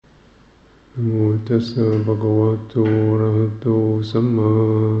Namo tassa bhagavato arahato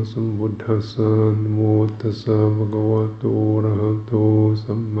samma sambuddhassa. Namo tassa bhagavato arahato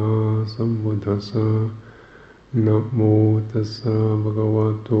samma sambuddhassa. Namo tassa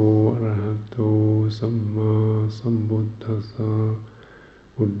bhagavato arahato samma sambuddhassa.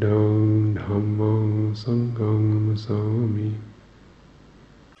 Buddhaṃ Dhammaṃ Sangham Namasami.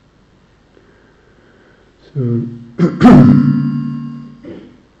 So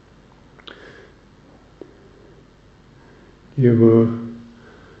you ever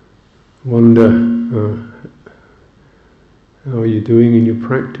wonder how you're doing in your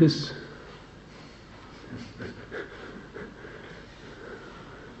practice?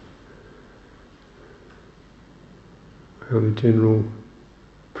 How the general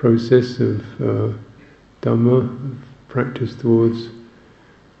process of Dhamma, of practice towards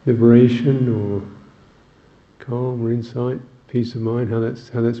liberation or calm or insight, peace of mind, how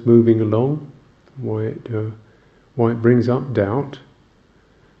that's moving along, why it brings up doubt,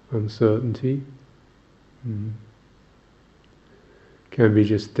 uncertainty. Can be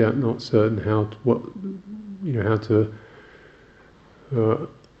just doubt, not certain how to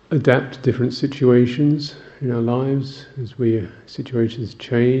adapt to different situations in our lives as situations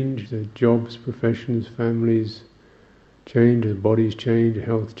change, the jobs, professions, families change, the bodies change,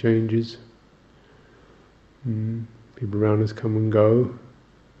 health changes. People around us come and go.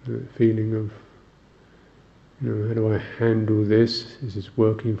 The feeling of, how do I handle this? Is this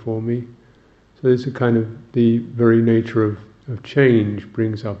working for me? So there's a kind of, the very nature of change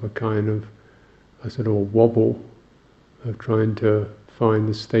brings up a sort of a wobble of trying to find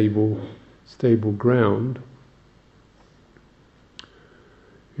the stable ground,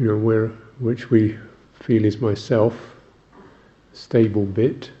 which we feel is myself, stable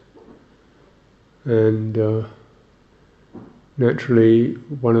bit. And naturally,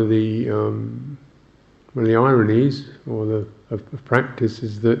 one of the ironies of practice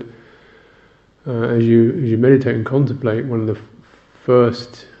is that as you meditate and contemplate, one of the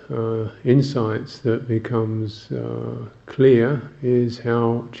first insights that becomes clear is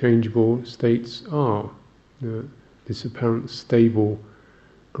how changeable states are. This apparent stable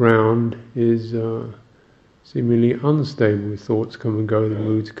ground is seemingly unstable. Thoughts come and go, the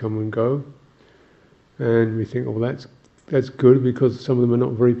moods come and go, and we think, well, that's good because some of them are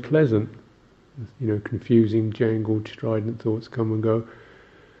not very pleasant. Confusing, jangled, strident thoughts come and go.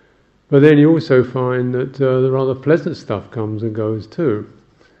 But then you also find that the rather pleasant stuff comes and goes too.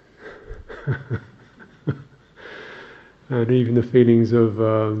 And even the feelings of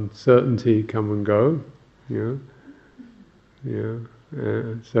certainty come and go.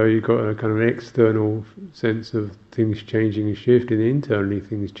 So you've got a kind of external sense of things changing and shifting. Internally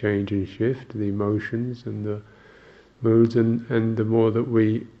things change and shift, the emotions and the moods, and the more that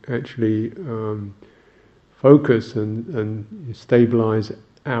we actually focus and stabilize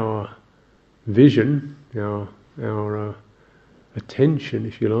our vision, our attention,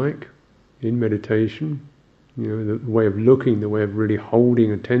 if you like, in meditation, the way of looking, the way of really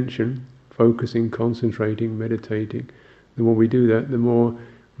holding attention, focusing, concentrating, meditating. The more we do that, the more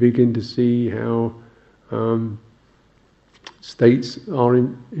we begin to see how states are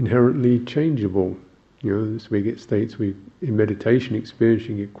inherently changeable. So we get states, in meditation experience,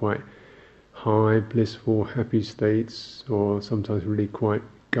 you get quite high, blissful, happy states, or sometimes really quite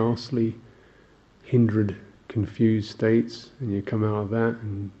ghastly, hindered, confused states, and you come out of that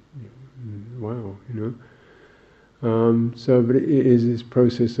and wow, but it is this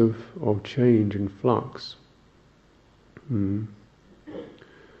process of change and flux.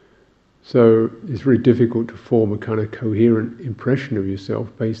 So it's very difficult to form a kind of coherent impression of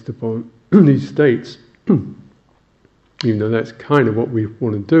yourself based upon these states, even though that's kind of what we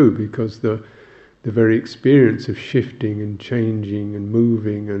want to do, because the very experience of shifting and changing and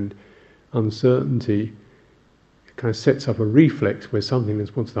moving and uncertainty kind of sets up a reflex where something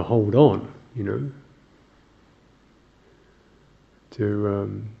just wants to hold on,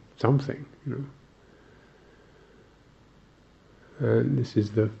 to something, And this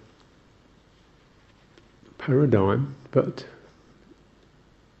is the paradigm,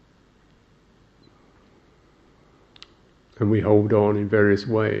 and we hold on in various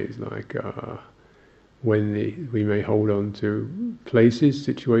ways, like we may hold on to places,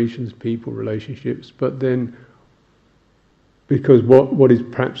 situations, people, relationships, but then because what is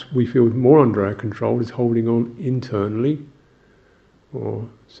perhaps we feel more under our control is holding on internally, or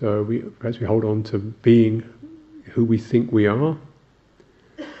so perhaps we hold on to being who we think we are.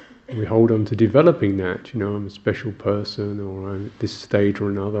 We hold on to developing that, I'm a special person, or I'm at this stage or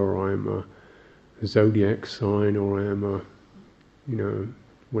another, or I'm a zodiac sign, or I am a,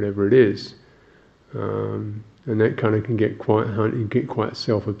 whatever it is. and that kind of can get quite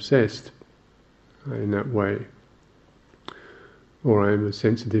self-obsessed in that way. Or I'm a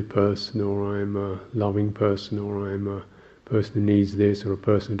sensitive person, or I'm a loving person, or I'm a person who needs this, or a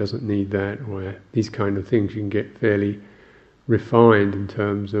person who doesn't need that, or these kind of things. You can get fairly refined in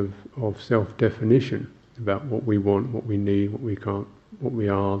terms of self-definition about what we want, what we need, what we can't, what we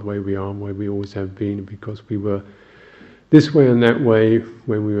are, the way we are, and the way we always have been, because we were this way and that way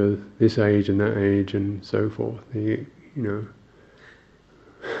when we were this age and that age, and so forth.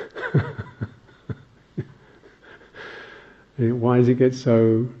 Why does it get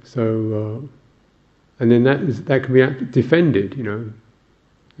so? And then that can be defended,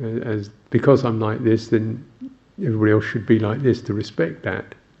 as because I'm like this, then everybody else should be like this, to respect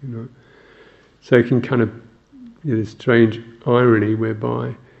that, So it can kind of this strange irony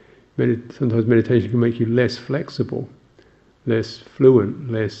whereby sometimes meditation can make you less flexible, less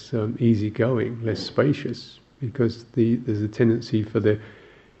fluent, less easygoing, less spacious, because there's a tendency for the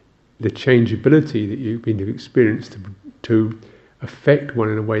changeability that you've been experienced to affect one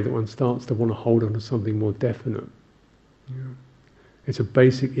in a way that one starts to want to hold on to something more definite. It's a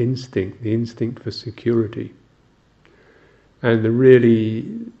basic instinct, the instinct for security. And the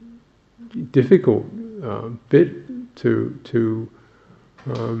really difficult bit to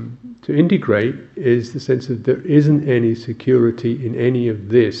integrate is the sense that there isn't any security in any of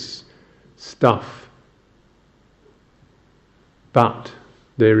this stuff, but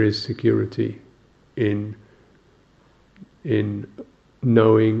there is security in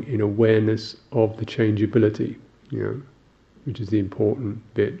knowing, in awareness of the changeability, which is the important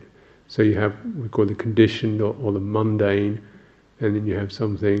bit. So you have what we call the conditioned or the mundane, and then you have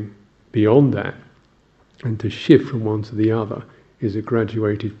something beyond that. And to shift from one to the other is a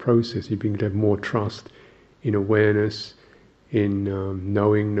graduated process. You begin to have more trust in awareness, in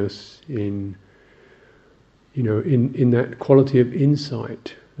knowingness, in that quality of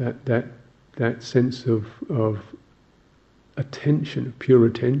insight, that sense of attention, pure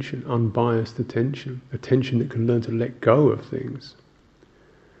attention, unbiased attention that can learn to let go of things,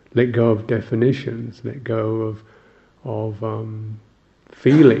 let go of definitions, let go of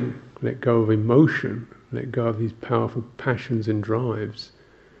feeling, let go of emotion, let go of these powerful passions and drives,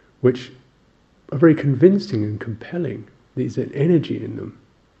 which are very convincing and compelling. There's an energy in them.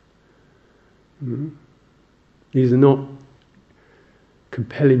 These are not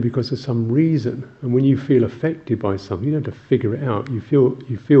compelling because of some reason. And when you feel affected by something, you don't have to figure it out. You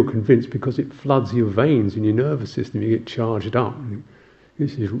feel convinced because it floods your veins and your nervous system. You get charged up.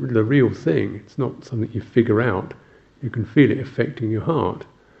 This is the real thing. It's not something you figure out. You can feel it affecting your heart.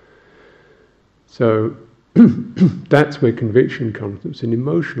 So that's where conviction comes from. It's an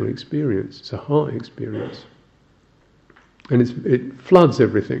emotional experience. It's a heart experience. And it floods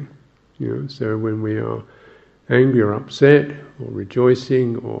everything. So when we are angry or upset or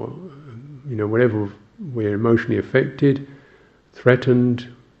rejoicing or whatever we're emotionally affected,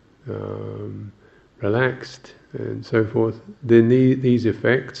 threatened, relaxed, and so forth, then these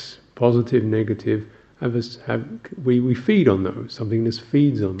effects, positive, negative, we feed on those. Something that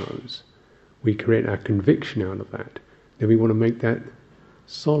feeds on those. We create our conviction out of that. Then we want to make that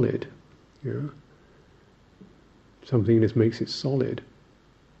solid. Something that makes it solid.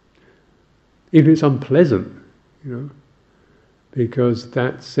 Even if it's unpleasant, because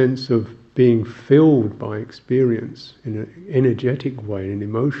that sense of being filled by experience in an energetic way, in an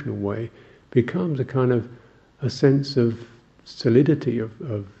emotional way, becomes a kind of a sense of solidity, of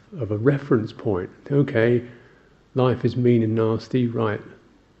a reference point. Okay, life is mean and nasty, right,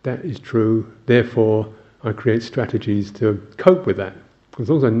 that is true, therefore I create strategies to cope with that. As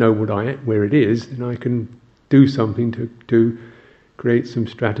long as I know where it is, then I can do something to create some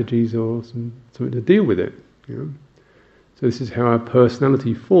strategies or something to deal with it. So this is how our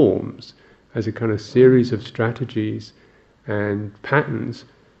personality forms, as a kind of series of strategies and patterns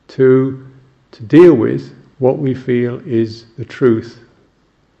to deal with what we feel is the truth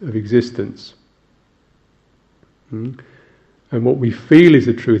of existence. And what we feel is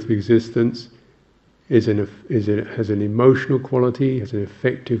the truth of existence has an emotional quality, has an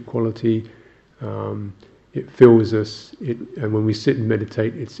affective quality. It fills us, and when we sit and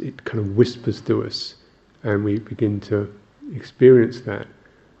meditate, it kind of whispers to us, and we begin to experience that.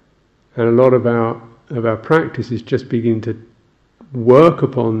 And a lot of our practice is just beginning to work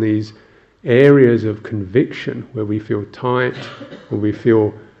upon these areas of conviction where we feel tight, where we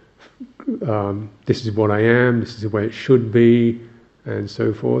feel this is what I am, this is the way it should be, and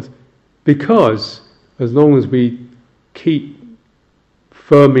so forth. Because as long as we keep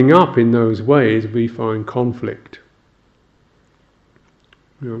firming up in those ways, we find conflict.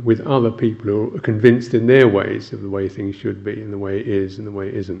 with other people who are convinced in their ways of the way things should be and the way it is and the way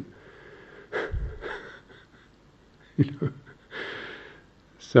it isn't. you know?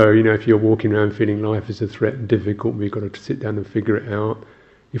 So, if you're walking around feeling life is a threat and difficult, and you've got to sit down and figure it out,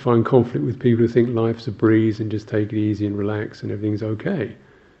 you find conflict with people who think life's a breeze and just take it easy and relax and everything's okay.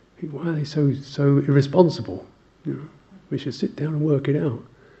 You think, why are they so irresponsible? We should sit down and work it out.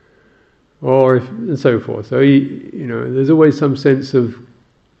 And so forth. So, there's always some sense of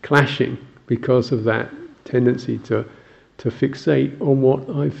clashing because of that tendency to fixate on what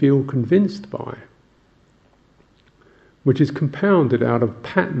I feel convinced by, which is compounded out of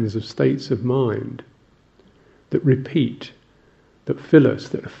patterns of states of mind that repeat, that fill us,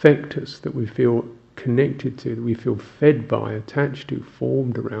 that affect us, that we feel connected to, that we feel fed by, attached to,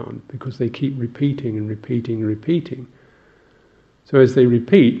 formed around, because they keep repeating and repeating and repeating. So as they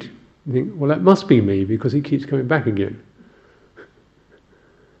repeat, you think, well, that must be me because it keeps coming back again.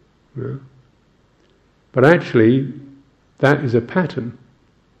 But actually, that is a pattern.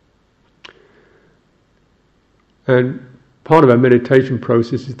 And part of our meditation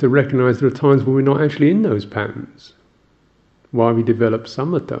process is to recognize there are times when we're not actually in those patterns. Why we develop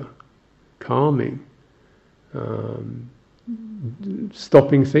samatha, calming,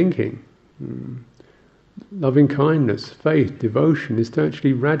 stopping thinking, loving kindness, faith, devotion, is to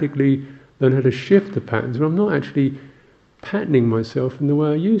actually radically learn how to shift the patterns when I'm not actually patterning myself in the way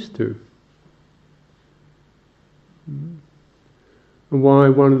I used to. And why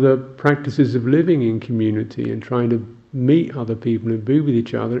one of the practices of living in community and trying to meet other people and be with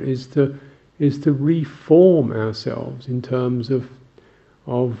each other is to reform ourselves in terms of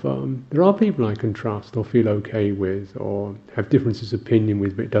there are people I can trust or feel okay with or have differences of opinion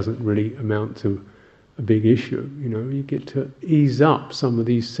with, but it doesn't really amount to a big issue. You get to ease up some of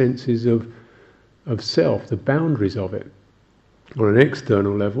these senses of self, the boundaries of it, on an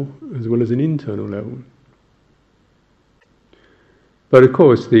external level as well as an internal level. But of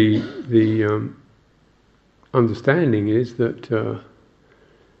course, the understanding is that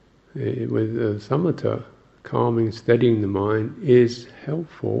with samatha, calming, steadying the mind is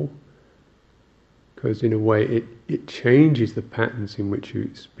helpful because in a way it changes the patterns in which you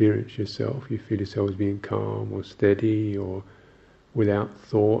experience yourself. You feel yourself as being calm or steady or without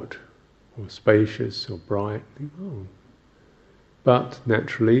thought or spacious or bright. But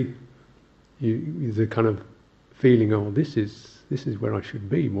naturally, there's a kind of feeling, this is where I should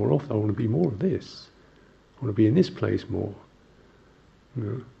be more often. I want to be more of this. I want to be in this place more.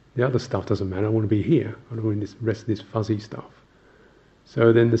 The other stuff doesn't matter. I want to be here. I don't want this rest of this fuzzy stuff.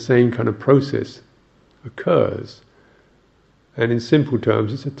 So then the same kind of process occurs. And in simple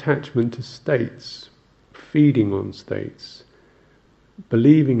terms, it's attachment to states, feeding on states,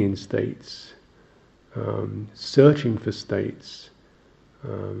 believing in states, searching for states,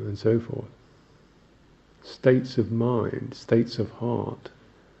 and so forth. States of mind, states of heart,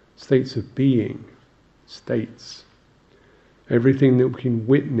 states of being, states. Everything that we can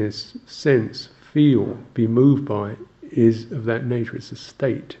witness, sense, feel, be moved by is of that nature. It's a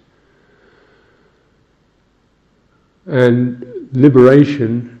state. And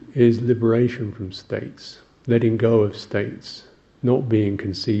liberation is liberation from states, letting go of states, not being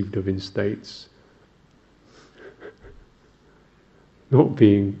conceived of in states, not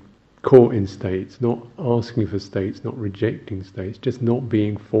being caught in states, not asking for states, not rejecting states, just not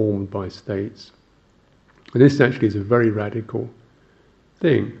being formed by states. And this actually is a very radical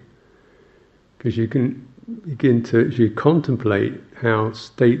thing, because you can begin to, as you contemplate how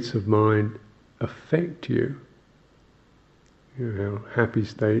states of mind affect you, how happy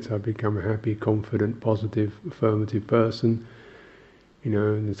states, I become a happy, confident, positive, affirmative person,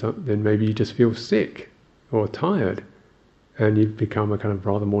 and then maybe you just feel sick or tired, and you've become a kind of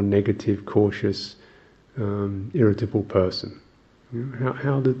rather more negative, cautious, irritable person.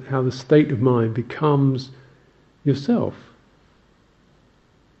 How the state of mind becomes yourself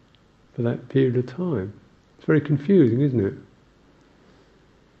for that period of time. It's very confusing, isn't it?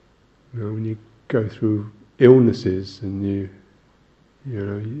 When you go through illnesses and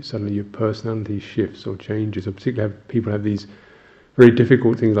suddenly your personality shifts or changes, or particularly people have these very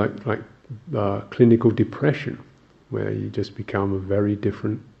difficult things like clinical depression, where you just become a very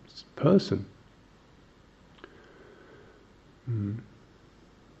different person. So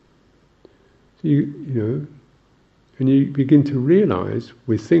and you begin to realize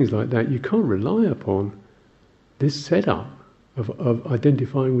with things like that, you can't rely upon this setup of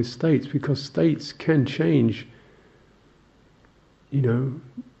identifying with states, because states can change,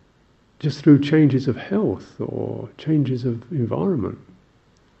 just through changes of health or changes of environment.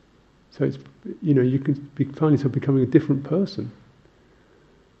 So it's, you can find yourself becoming a different person.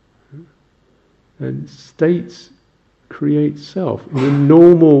 And states create self. In the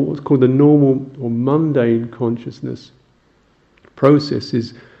normal, what's called the normal or mundane consciousness process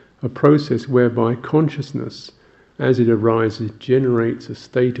is a process whereby consciousness, as it arises, generates a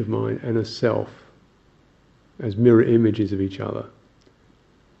state of mind and a self as mirror images of each other.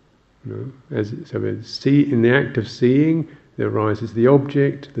 In the act of seeing, there arises the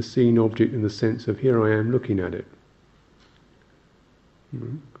object, the seen object, and the sense of here I am looking at it.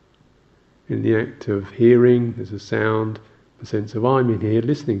 In the act of hearing, there's a sound, the sense of I'm in here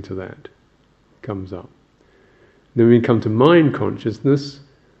listening to that comes up. Then when we come to mind consciousness,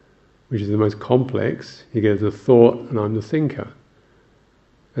 which is the most complex, you get the thought and I'm the thinker.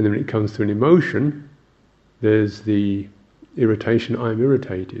 And then when it comes to an emotion, there's the irritation, I'm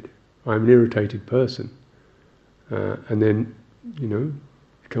irritated. I'm an irritated person. And then,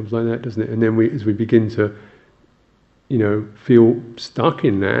 it comes like that, doesn't it? And then as we begin to, feel stuck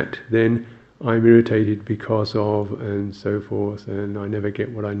in that, then I'm irritated because of, and so forth, and I never get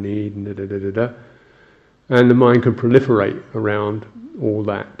what I need, and da-da-da-da-da. And the mind can proliferate around all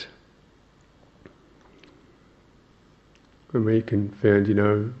that. And we can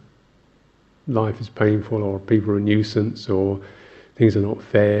find, life is painful, or people are a nuisance, or things are not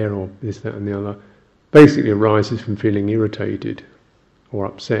fair, or this, that, and the other. Basically arises from feeling irritated, or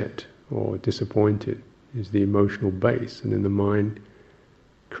upset, or disappointed, is the emotional base. And then the mind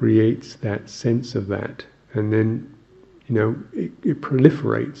creates that sense of that. And then, it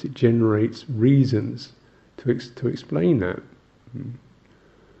proliferates, it generates reasons to explain that.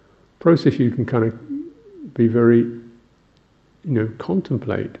 Process you can kind of be very,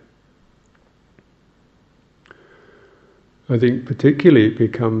 contemplate. I think particularly it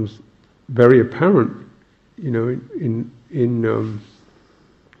becomes very apparent, in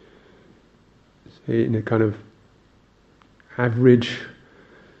a kind of average,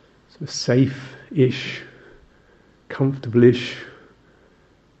 sort of safe-ish, comfortable-ish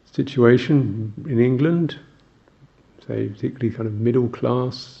situation in England, say particularly kind of middle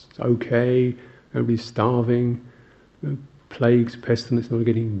class, it's okay, nobody's starving, plagues, pestilence, not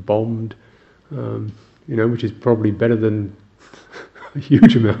getting bombed, which is probably better than a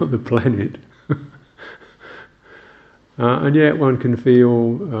huge amount of the planet. And yet one can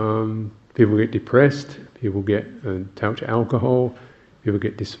feel people get depressed, people get too much alcohol, people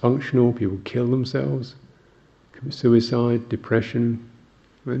get dysfunctional, people kill themselves, commit suicide, depression.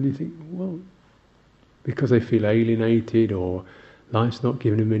 And you think, well, because they feel alienated, or life's not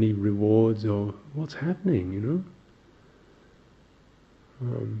giving them any rewards, or what's happening,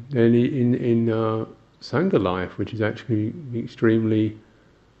 And in Sangha life, which is actually extremely,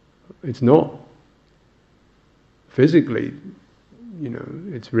 it's not physically,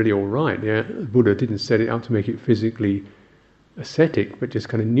 it's really all right. Yeah, Buddha didn't set it up to make it physically ascetic, but just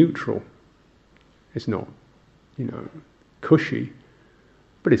kind of neutral. It's not, cushy,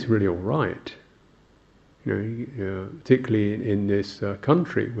 but it's really all right. Particularly in this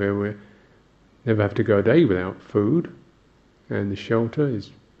country where we never have to go a day without food, and the shelter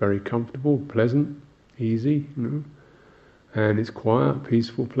is very comfortable, pleasant, easy, and it's quiet,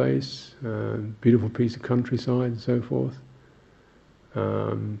 peaceful place, beautiful piece of countryside and so forth.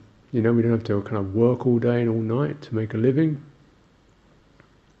 We don't have to kind of work all day and all night to make a living.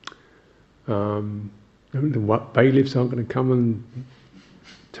 The bailiffs aren't going to come and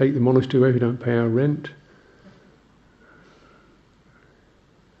take the monastery away if we don't pay our rent.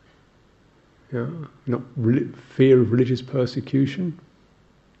 Not fear of religious persecution.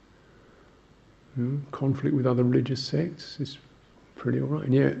 Conflict with other religious sects is pretty all right.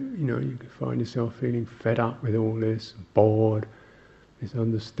 And yet, you can find yourself feeling fed up with all this, bored,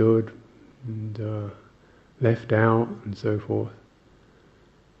 misunderstood, and left out, and so forth.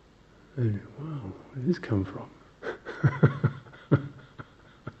 And wow, where did this come from?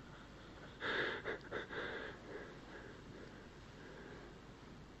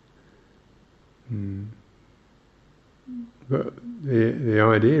 But the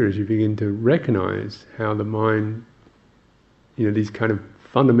idea is you begin to recognize how the mind, these kind of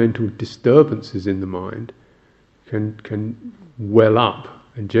fundamental disturbances in the mind can well up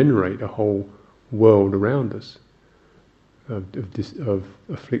and generate a whole world around us of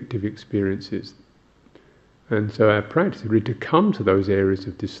afflictive experiences. And so our practice is really to come to those areas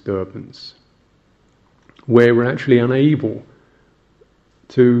of disturbance where we're actually unable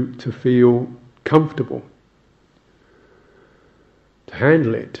to feel comfortable, to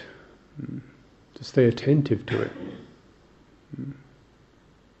handle it, to stay attentive to it.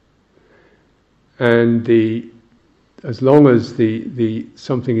 And as long as the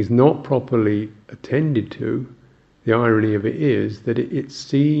something is not properly attended to, the irony of it is that it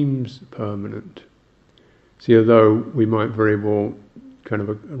seems permanent. See, although we might very well kind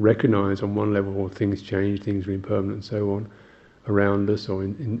of recognize on one level, things change, things are impermanent and so on, around us or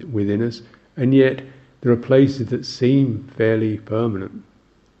within us, and yet there are places that seem fairly permanent,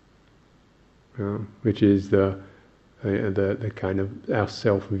 which is the kind of our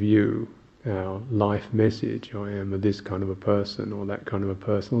self-view, our life message. I am this kind of a person or that kind of a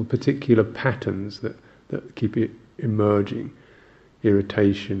person, or particular patterns that keep it emerging,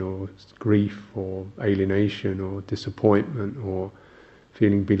 irritation or grief or alienation or disappointment or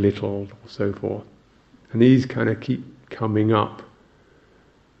feeling belittled or so forth. And these kind of keep coming up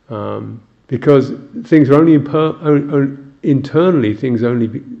because things are only internally, things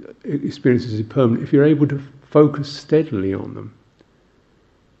only experiences are permanent if you're able to focus steadily on them.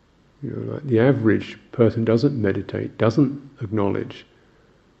 Like the average person doesn't meditate, doesn't acknowledge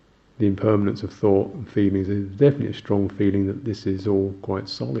the impermanence of thought and feelings. There's definitely a strong feeling that this is all quite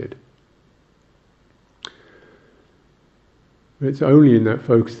solid. But it's only in that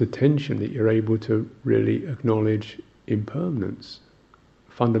focused attention that you're able to really acknowledge impermanence,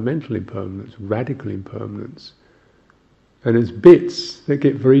 fundamental impermanence, radical impermanence. And there's bits that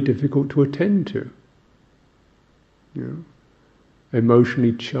get very difficult to attend to.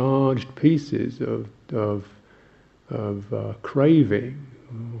 Emotionally charged pieces of craving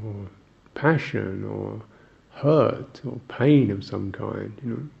or passion or hurt or pain of some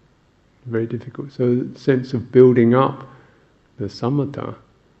kind, very difficult. So the sense of building up the samatha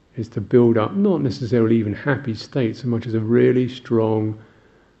is to build up not necessarily even happy states so much as a really strong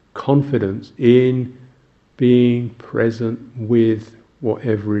confidence in being present with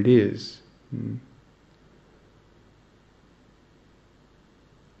whatever it is.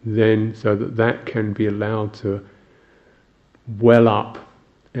 Then so that can be allowed to well up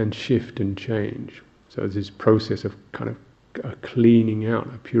and shift and change. So there's this process of kind of a cleaning out,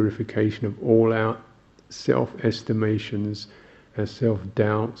 a purification of all our self-estimations, our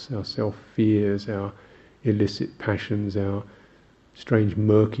self-doubts, our self-fears, our illicit passions, our strange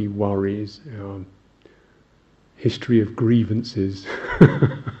murky worries, our history of grievances.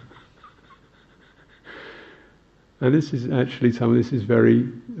 And this is actually, some of this is very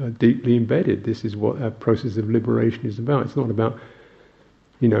deeply embedded. This is what our process of liberation is about. It's not about,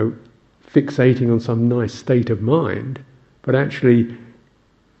 fixating on some nice state of mind, but actually,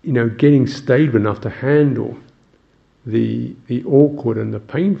 getting stable enough to handle the awkward and the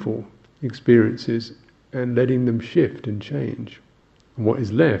painful experiences and letting them shift and change. And what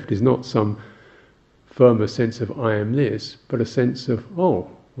is left is not some firmer sense of I am this, but a sense of, oh,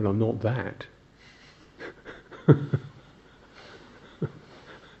 well, I'm not that.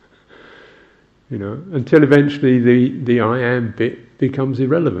 Until eventually the I am bit becomes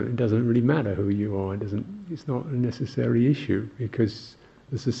irrelevant. It doesn't really matter who you are. It's not a necessary issue because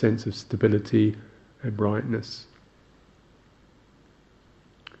there's a sense of stability and brightness.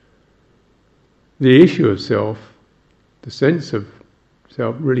 The issue of self, the sense of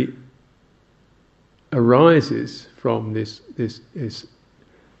self, really arises from this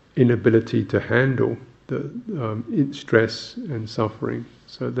inability to handle the stress and suffering.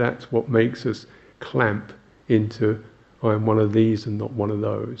 So that's what makes us clamp into I am one of these and not one of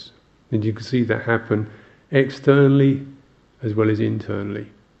those. And you can see that happen externally as well as internally.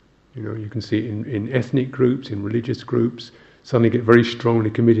 You can see it in ethnic groups, in religious groups, suddenly get very strongly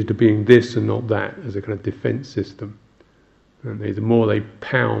committed to being this and not that as a kind of defense system. And the more they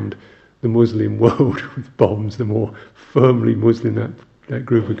pound the Muslim world with bombs, the more firmly Muslim that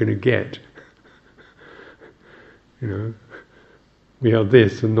group are going to get. We are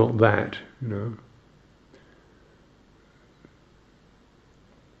this and not that,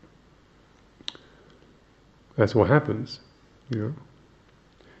 That's what happens,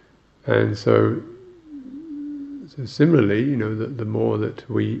 And so similarly, the more that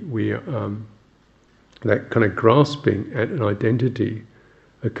we that kind of grasping at an identity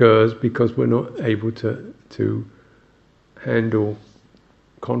occurs because we're not able to handle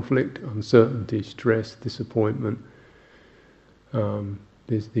conflict, uncertainty, stress, disappointment.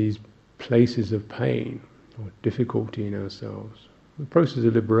 There's these places of pain or difficulty in ourselves. The process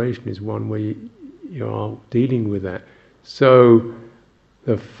of liberation is one where you are dealing with that. So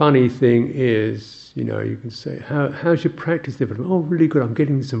the funny thing is, you can say, how's your practice development? Oh, really good. I'm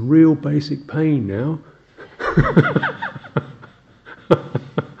getting some real basic pain now.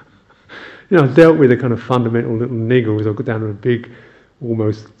 I've dealt with a kind of fundamental little niggles. I've got down to a big,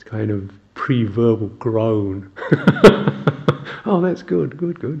 almost kind of pre-verbal groan. Oh, that's good.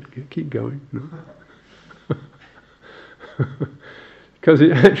 Keep going. Because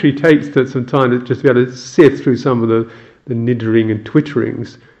it actually takes some time to just be able to sift through some of the niddering and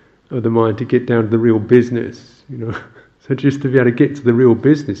twitterings of the mind to get down to the real business, So just to be able to get to the real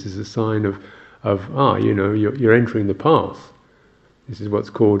business is a sign of you're entering the path. This is what's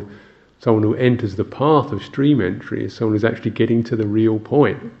called someone who enters the path of stream entry, is someone who's actually getting to the real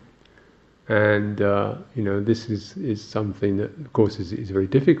point. And this is something that, of course, is very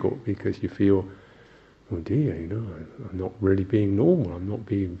difficult, because you feel, oh dear, I'm not really being normal. I'm not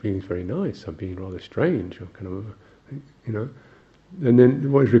being very nice. I'm being rather strange. I'm kind of, And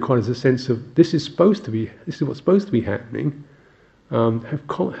then what is required is a sense of this is what's supposed to be happening.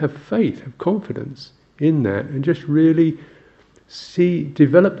 Have faith, have confidence in that, and just really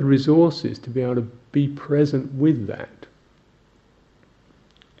develop the resources to be able to be present with that.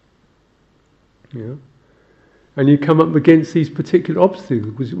 And you come up against these particular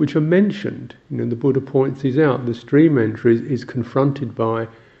obstacles which are mentioned. The Buddha points these out. The stream entry is confronted by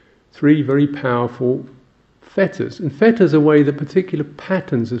 3 very powerful fetters. And fetters are way that particular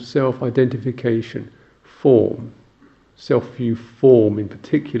patterns of self-identification form. Self-view form in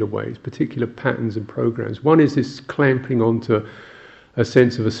particular ways, particular patterns and programs. One is this clamping onto a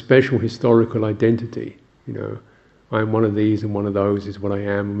sense of a special historical identity. I'm one of these and one of those is what I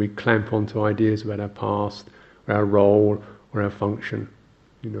am, and we clamp onto ideas about our past, or our role, or our function,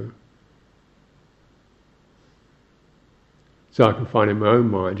 So I can find in my own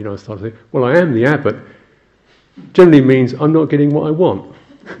mind, I start to think, well, I am the abbot, generally means I'm not getting what I want.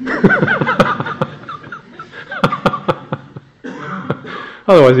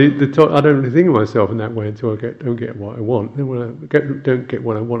 Otherwise, I don't really think of myself in that way until I don't get what I want. Then when I don't get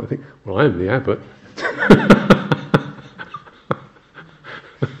what I want, I think, well, I am the abbot.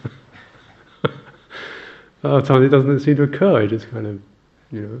 Other times it doesn't seem to occur. It just kind of,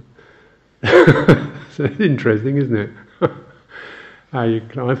 So it's interesting, isn't it?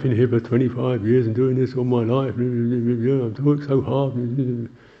 I've been here for 25 years and doing this all my life. I've worked so hard.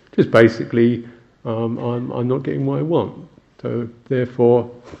 Just basically, I'm not getting what I want. So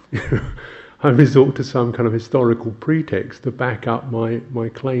therefore, I resort to some kind of historical pretext to back up my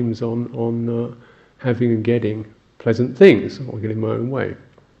claims on having and getting pleasant things, or getting my own way.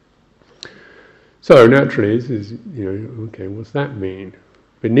 So naturally, this is okay. What's that mean?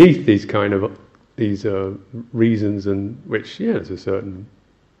 Beneath these reasons, and which there's a certain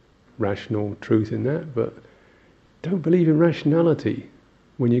rational truth in that, but don't believe in rationality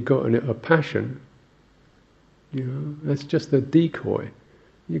when you've got a passion. That's just a decoy.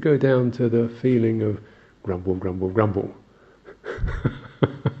 You go down to the feeling of grumble, grumble, grumble.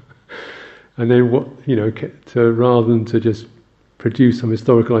 And then rather than to just produce some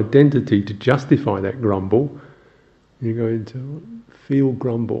historical identity to justify that grumble, you go into feel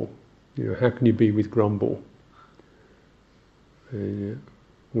grumble. How can you be with grumble? And,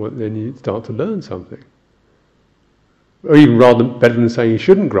 then you start to learn something. Or even better than saying you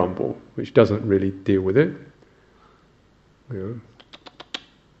shouldn't grumble, which doesn't really deal with it.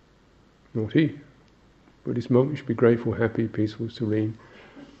 Naughty. Buddhist monk, you should be grateful, happy, peaceful, serene.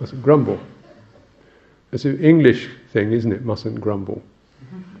 Mustn't grumble. It's an English thing, isn't it? Mustn't grumble.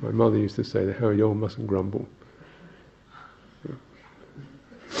 My mother used to say that, how are you? Mustn't grumble.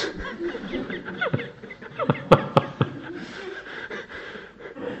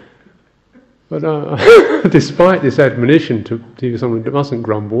 But despite this admonition to someone who mustn't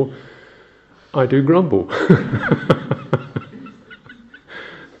grumble, I do grumble.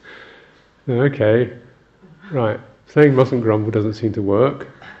 Okay, right. Saying mustn't grumble doesn't seem to work.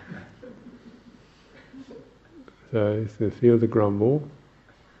 So feel the grumble.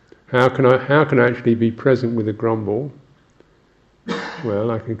 How can I actually be present with the grumble?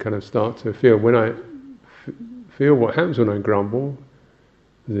 Well, I can kind of start to feel when I feel what happens when I grumble.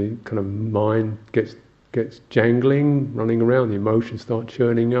 The kind of mind gets jangling, running around. The emotions start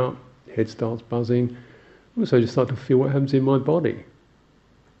churning up. Head starts buzzing. Also, I just start to feel what happens in my body.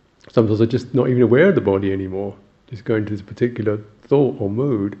 Sometimes I'm just not even aware of the body anymore. Just go into this particular thought or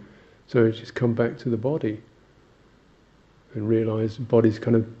mood. So I just come back to the body and realise the body's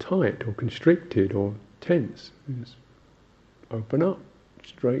kind of tight or constricted or tense. Just open up,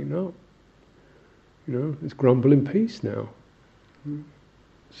 straighten up. It's grumble in peace now.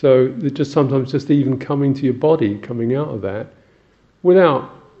 So just sometimes just even coming to your body, coming out of that, without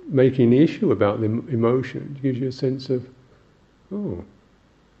making an issue about the emotion, gives you a sense of, oh,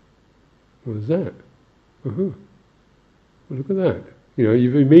 what is that? Well, look at that.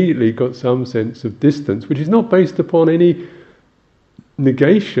 You've immediately got some sense of distance, which is not based upon any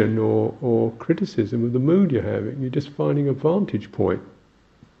negation or criticism of the mood you're having. You're just finding a vantage point.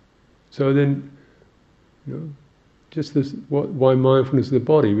 So then, just this, why mindfulness of the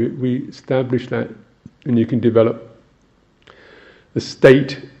body? We establish that, and you can develop a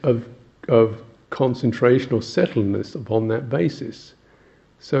state of concentration or settledness upon that basis.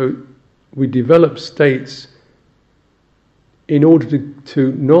 So we develop states in order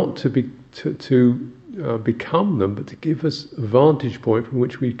to not to become them, but to give us a vantage point from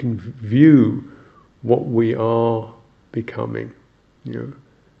which we can view what we are becoming.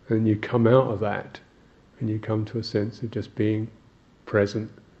 And you come out of that, and you come to a sense of just being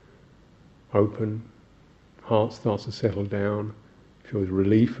present, open. Heart starts to settle down. Feels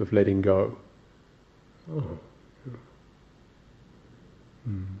relief of letting go.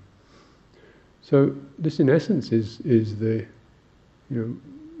 So this, in essence, is the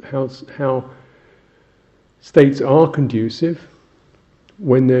how states are conducive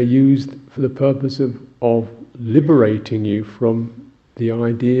when they're used for the purpose of liberating you from the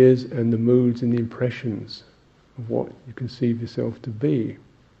ideas and the moods and the impressions of what you conceive yourself to be,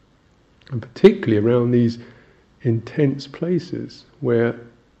 and particularly around these intense places where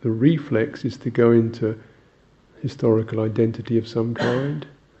the reflex is to go into historical identity of some kind,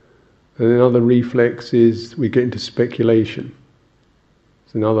 and another reflex is we get into speculation.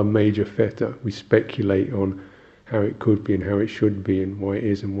 It's another major fetter. We speculate on how it could be and how it should be and why it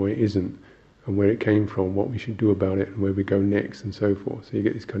is and why it isn't, and where it came from, what we should do about it and where we go next and so forth. So you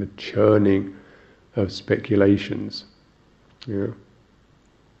get this kind of churning of speculations,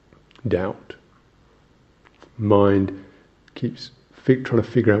 doubt. Mind keeps trying to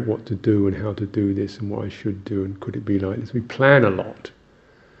figure out what to do and how to do this and what I should do and could it be like this. We plan a lot.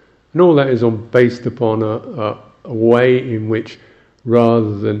 And all that is based upon a way in which,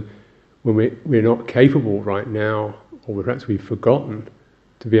 rather than when we're not capable right now, or perhaps we've forgotten,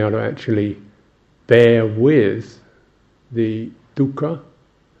 to be able to actually bear with the dukkha,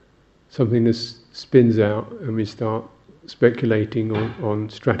 something that spins out, and we start speculating on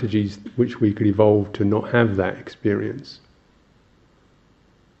strategies which we could evolve to not have that experience.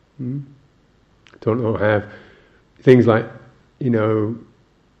 Don't not have things like,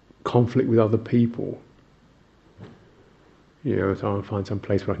 conflict with other people. So I'll find some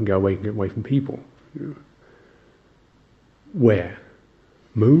place where I can go away and get away from people. Where?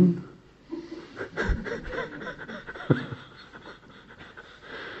 Moon?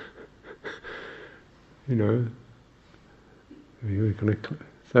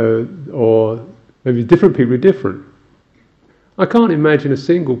 So, or maybe different people are different. I can't imagine a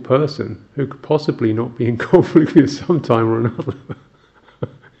single person who could possibly not be in conflict with sometime or another.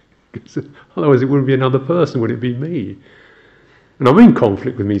 Otherwise it wouldn't be another person, would it be me? And I'm in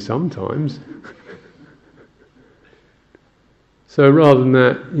conflict with me sometimes. So rather than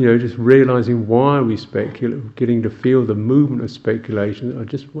that, just realising why we speculate, getting to feel the movement of speculation, I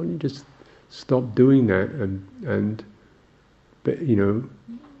just want you to just stop doing that and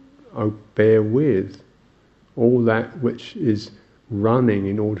bear with all that which is running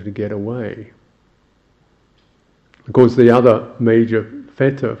in order to get away. Of course, the other major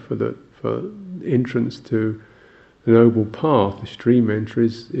fetter for entrance to the noble path, the stream entry,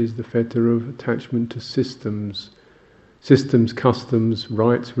 is the fetter of attachment to systems, customs,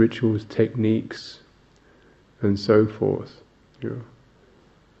 rites, rituals, techniques, and so forth,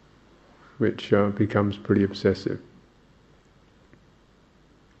 which becomes pretty obsessive.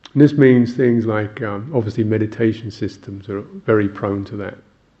 And this means things like, obviously meditation systems are very prone to that.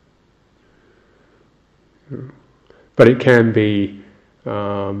 But it can be, I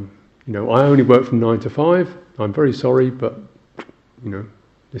only work from 9 to 5, I'm very sorry, but,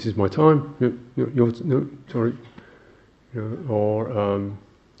 this is my time, no, sorry. Or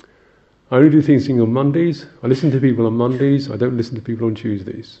I only do things on Mondays, I listen to people on Mondays, I don't listen to people on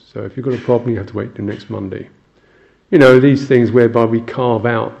Tuesdays. So if you've got a problem, you have to wait till next Monday. These things whereby we carve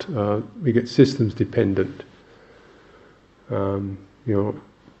out, we get systems dependent. There's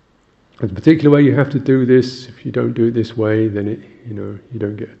a particular way you have to do this. If you don't do it this way, then you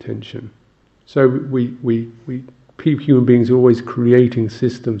don't get attention. So we human beings are always creating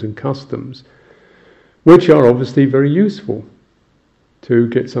systems and customs, which are obviously very useful to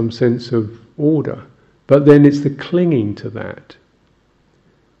get some sense of order. But then it's the clinging to that,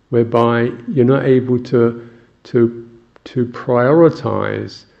 whereby you're not able to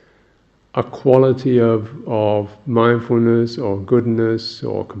prioritize a quality of mindfulness or goodness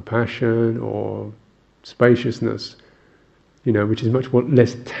or compassion or spaciousness, which is much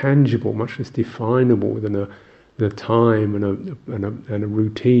less tangible, much less definable than a time and a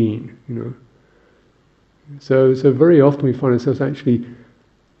routine, So very often we find ourselves actually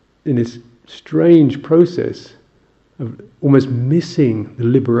in this strange process of almost missing the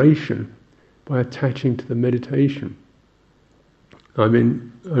liberation by attaching to the meditation.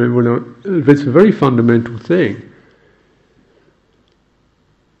 It's a very fundamental thing.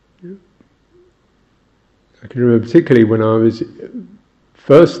 I can remember particularly when I was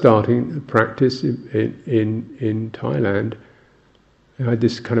first starting the practice in Thailand, I had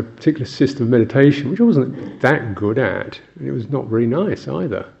this kind of particular system of meditation which I wasn't that good at, and it was not very nice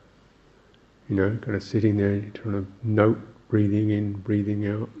either. Kind of sitting there trying to note breathing in, breathing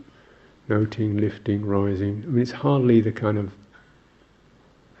out, noting, lifting, rising. It's hardly the kind of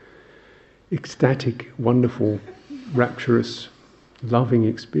ecstatic, wonderful, rapturous, loving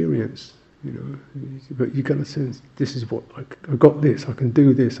experience, But you got a sense, this is what, I got this, I can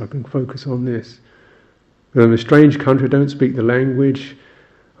do this, I can focus on this. But I'm in a strange country, I don't speak the language,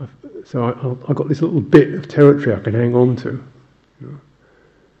 so I've got this little bit of territory I can hang on to.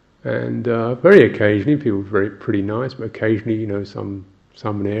 And very occasionally, people were pretty nice, but occasionally, some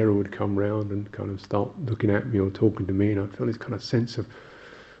Samanera would come round and kind of start looking at me or talking to me, and I felt this kind of sense of,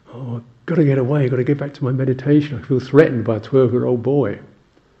 oh, I've got to get away, I've got to get back to my meditation. I feel threatened by a 12-year-old boy,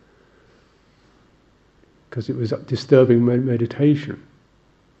 because it was disturbing meditation.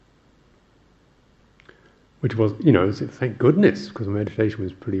 Which was, thank goodness, because meditation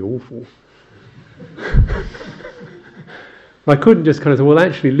was pretty awful. I couldn't just kind of say, well,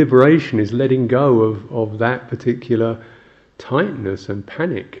 actually liberation is letting go of that particular tightness and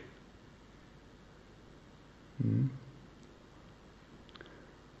panic.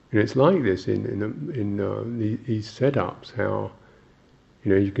 It's like this in these setups, how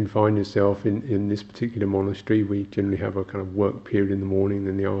you can find yourself in this particular monastery. We generally have a kind of work period in the morning,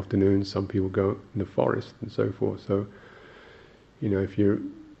 then the afternoon. Some people go in the forest and so forth. So, if you're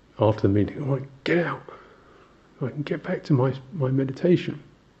after the meeting, all right, get out. I can get back to my meditation.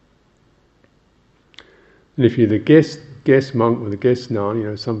 And if you're the guest monk or the guest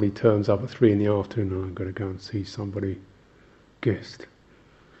nun, somebody turns up at 3 PM, I've got to go and see somebody, guest.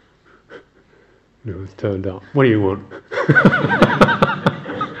 It's turned up. What do you want?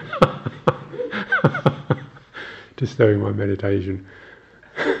 Disturbing my meditation.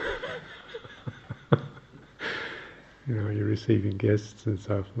 You're receiving guests and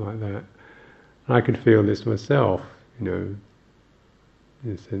stuff like that. I could feel this myself, in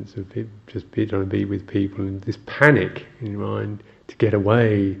the sense of just trying to be with people, and this panic in your mind to get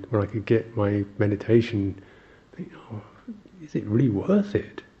away, where I could get my meditation. Think, is it really worth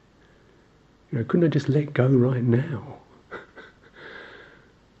it? Couldn't I just let go right now?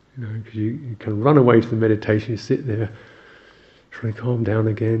 Because you can run away to the meditation, you sit there, try to calm down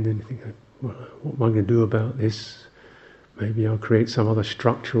again, and you think, well, what am I going to do about this? Maybe I'll create some other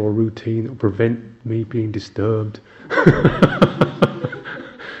structure or routine that will prevent me being disturbed.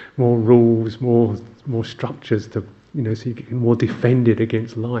 More rules, more structures to, so you can more defend it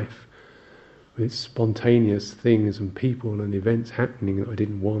against life. With spontaneous things and people and events happening that I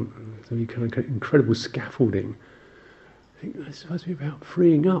didn't want. So you kind of get incredible scaffolding. I think that's supposed to be about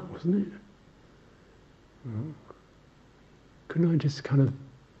freeing up, wasn't it? Well, couldn't I just kind of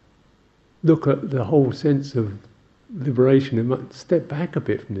look at the whole sense of liberation and step back a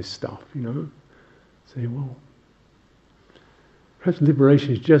bit from this stuff, Say, well, perhaps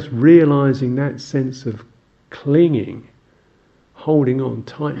liberation is just realising that sense of clinging, holding on,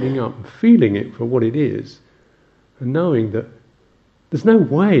 tightening up, and feeling it for what it is, and knowing that there's no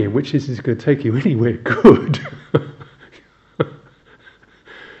way in which this is going to take you anywhere good.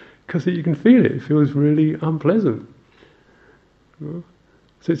 Because you can feel it feels really unpleasant. So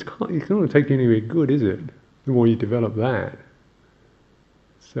it's not going to take you anywhere good, is it? The more you develop that.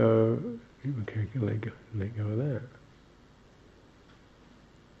 So, okay, let go of that.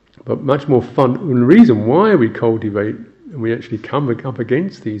 But much more fun, and the reason why we cultivate and we actually come up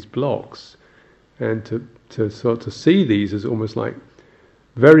against these blocks, and to sort of see these as almost like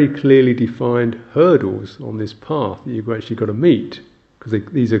very clearly defined hurdles on this path that you've actually got to meet, because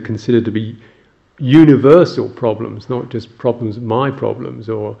these are considered to be universal problems, not just problems, my problems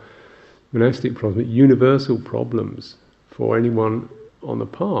or monastic problems, but universal problems for anyone on the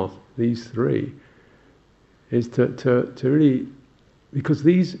path. These three is to really, because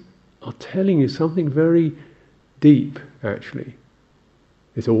these are telling you something very deep, actually.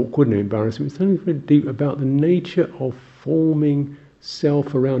 It's awkward and embarrassing. It's something very deep about the nature of forming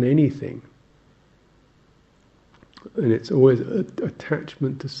self around anything. And it's always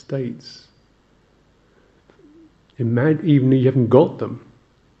attachment to states. Even if you haven't got them.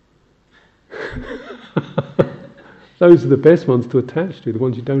 Those are the best ones to attach to, the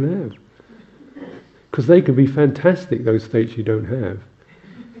ones you don't have. Because they can be fantastic, those states you don't have.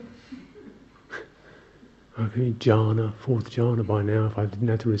 I could be jhana, fourth jhana by now if I didn't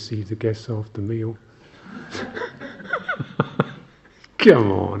have to receive the guests after the meal.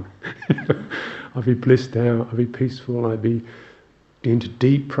 Come on. I'd be blissed out, I'd be peaceful, I'd be into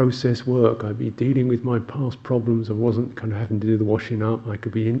deep process work, I'd be dealing with my past problems, I wasn't kind of having to do the washing up, I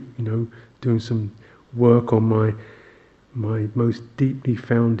could be doing some work on my most deeply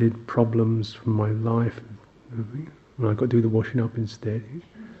founded problems from my life, and I got to do the washing up instead.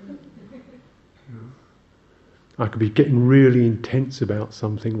 I could be getting really intense about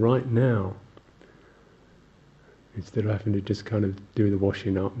something right now, instead of having to just kind of do the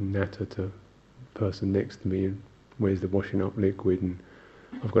washing up and natter to the person next to me and where's the washing up liquid, and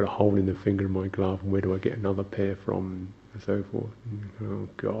I've got a hole in the finger of my glove and where do I get another pair from, and so forth. Oh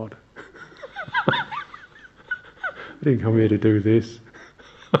God. I didn't come here to do this.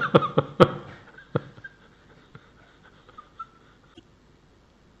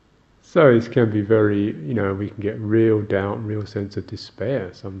 So this can be very, we can get real doubt and real sense of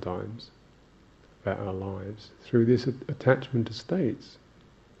despair sometimes about our lives through this attachment to states.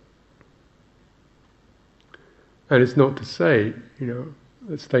 And it's not to say,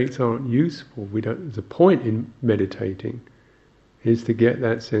 that states aren't useful. The point in meditating is to get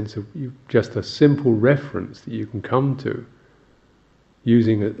that sense of just a simple reference that you can come to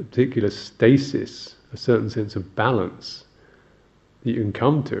using a particular stasis, a certain sense of balance that you can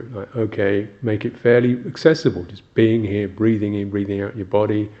come to. Like, okay, make it fairly accessible, just being here, breathing in, breathing out your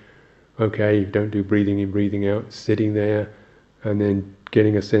body. Okay, don't do breathing in, breathing out, sitting there, and then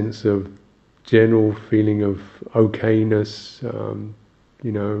getting a sense of general feeling of okayness,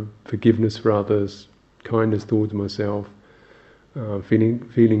 forgiveness for others, kindness towards myself,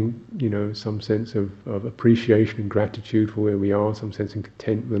 feeling, some sense of appreciation and gratitude for where we are, some sense of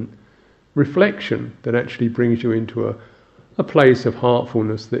contentment, reflection that actually brings you into a place of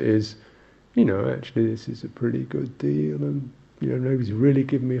heartfulness that is, actually this is a pretty good deal, and nobody's really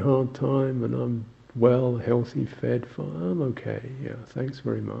giving me a hard time, and I'm well, healthy, fed, fine, I'm okay, yeah, thanks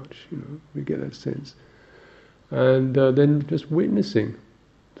very much, we get that sense. And then just witnessing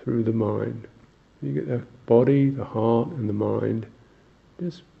through the mind. You get the body, the heart and the mind.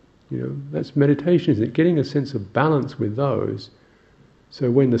 Just, that's meditation, isn't it? Getting a sense of balance with those, so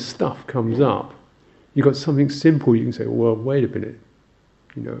when the stuff comes up, you've got something simple, you can say, well, wait a minute,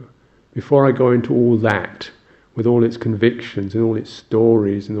 before I go into all that, with all its convictions and all its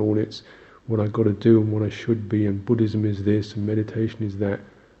stories and all its what I've got to do and what I should be, and Buddhism is this and meditation is that,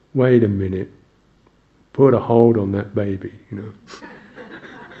 wait a minute, put a hold on that baby,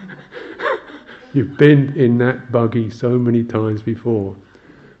 You've been in that buggy so many times before.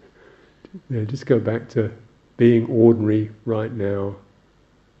 Just go back to being ordinary right now.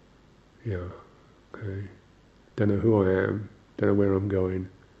 Yeah, okay. Don't know who I am, don't know where I'm going.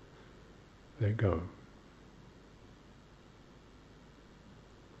 Let go.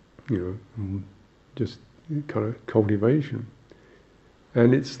 Just kind of cultivation.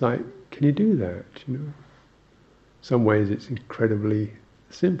 And it's like, can you do that? Some ways it's incredibly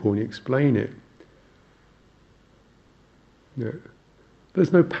simple and you explain it. But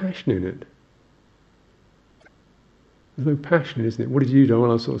there's no passion in it. There's no passion, isn't it? What did you do?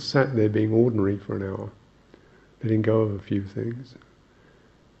 Well, I sort of sat there being ordinary for an hour, letting go of a few things.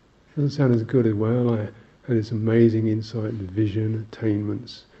 It doesn't sound as good as, well, I had this amazing insight and vision,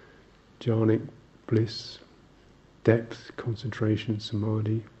 attainments, jhanic bliss, depth, concentration,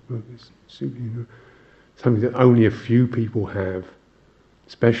 samadhi, something that only a few people have,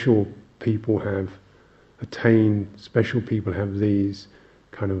 special people have attained, special people have these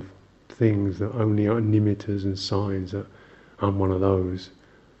kind of things that only are nimittas and signs. That I'm one of those.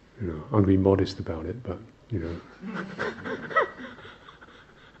 I'm going to be modest about it, but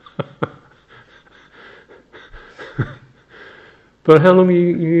But how long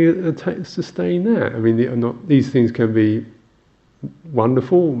you sustain that? I mean, these things can be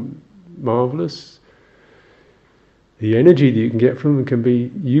wonderful, marvelous. The energy that you can get from them can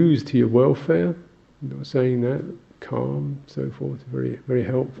be used to your welfare. I'm not saying that, calm, so forth, very, very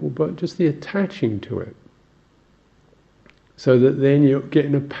helpful, but just the attaching to it. So that then you're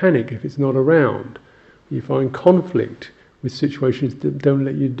getting a panic if it's not around. You find conflict with situations that don't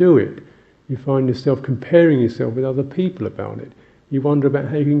let you do it. You find yourself comparing yourself with other people about it. You wonder about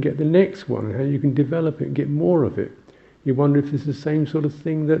how you can get the next one, and how you can develop it and get more of it. You wonder if it's the same sort of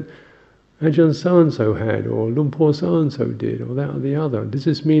thing that Ajahn so-and-so had, or Lumpur so-and-so did, or that or the other. Does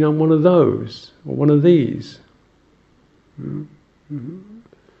this mean I'm one of those, or one of these? Mm-hmm.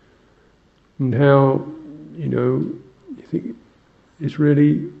 And how, you think it's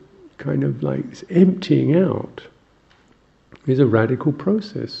really kind of like this emptying out is a radical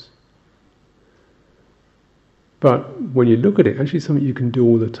process. But when you look at it, actually it's something you can do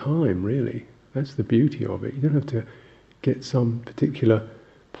all the time, really. That's the beauty of it. You don't have to get some particular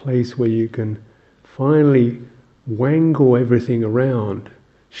place where you can finally wangle everything around,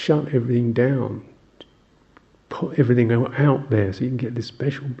 shut everything down, put everything out there so you can get this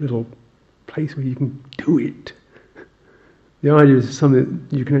special little place where you can do it. The idea is something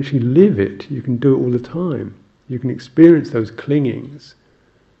that you can actually live it, you can do it all the time. You can experience those clingings.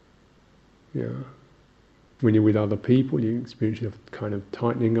 Yeah. When you're with other people, you experience a kind of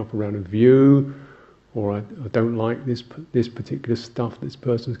tightening up around a view, or I don't like this particular stuff this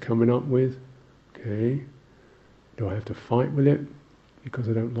person's coming up with. Okay, do I have to fight with it because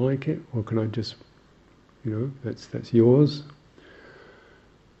I don't like it, or can I just, that's yours?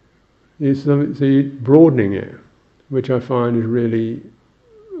 It's so broadening it, which I find is really,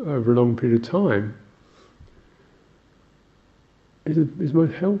 over a long period of time, is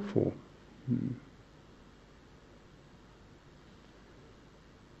most helpful.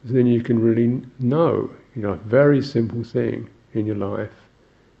 So then you can really know, a very simple thing in your life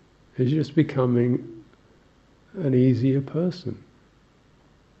is just becoming an easier person.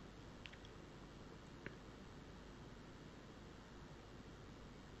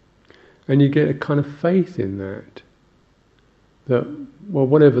 And you get a kind of faith in that, well,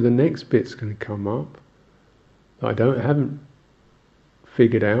 whatever the next bit's going to come up, that I haven't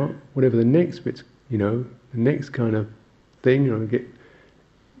figured out, whatever the next bit's, the next kind of thing,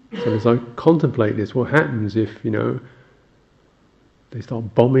 so as I contemplate this, what happens if, they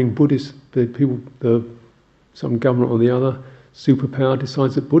start bombing Buddhists, the people, some government or the other superpower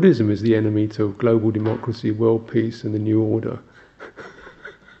decides that Buddhism is the enemy to global democracy, world peace and the new order.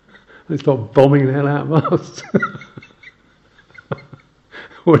 They start bombing the hell out of us.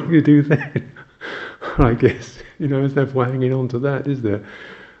 What do you do then? I guess, there's no point hanging on to that, is there?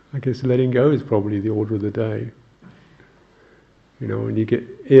 I guess letting go is probably the order of the day. When you get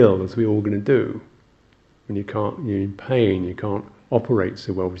ill, that's what we're all going to do. When you're in pain, you can't operate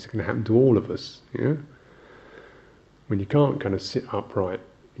so well, which is going to happen to all of us. When you can't kind of sit upright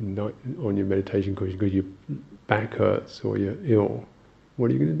on your meditation cushion because your back hurts or you're ill, what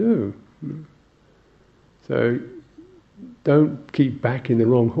are you going to do? So don't keep backing the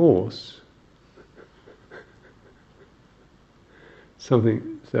wrong horse. So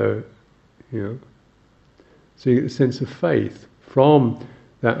you get a sense of faith from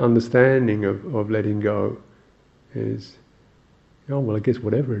that understanding of letting go is, well, I guess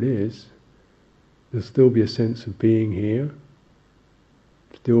whatever it is, there'll still be a sense of being here,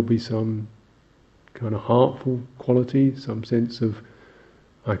 still be some kind of heartful quality, some sense of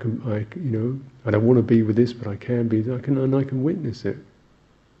I don't want to be with this, but I can be, and I can witness it.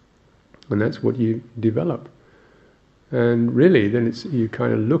 And that's what you develop. And really, then you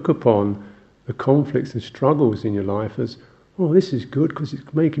kind of look upon the conflicts and struggles in your life as, oh, this is good because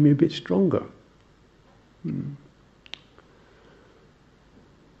it's making me a bit stronger.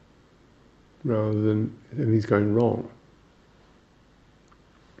 Rather than everything's going wrong.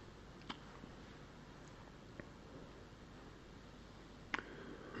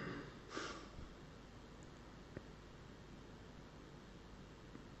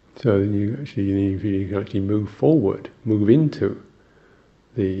 So then you can actually move forward, move into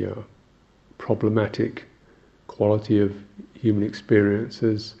the problematic quality of human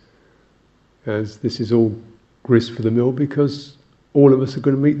experiences, as this is all grist for the mill, because all of us are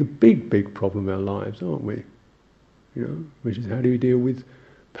going to meet the big problem in our lives, aren't we? Which is, how do we deal with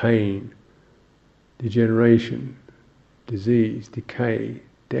pain, degeneration, disease, decay,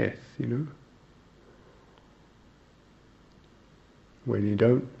 death, When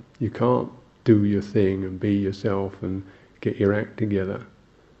you can't do your thing and be yourself and get your act together.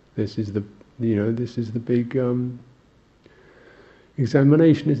 This is the big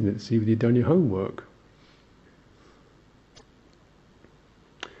examination, isn't it? To see whether you've done your homework.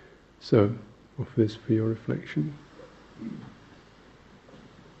 So, offer this for your reflection.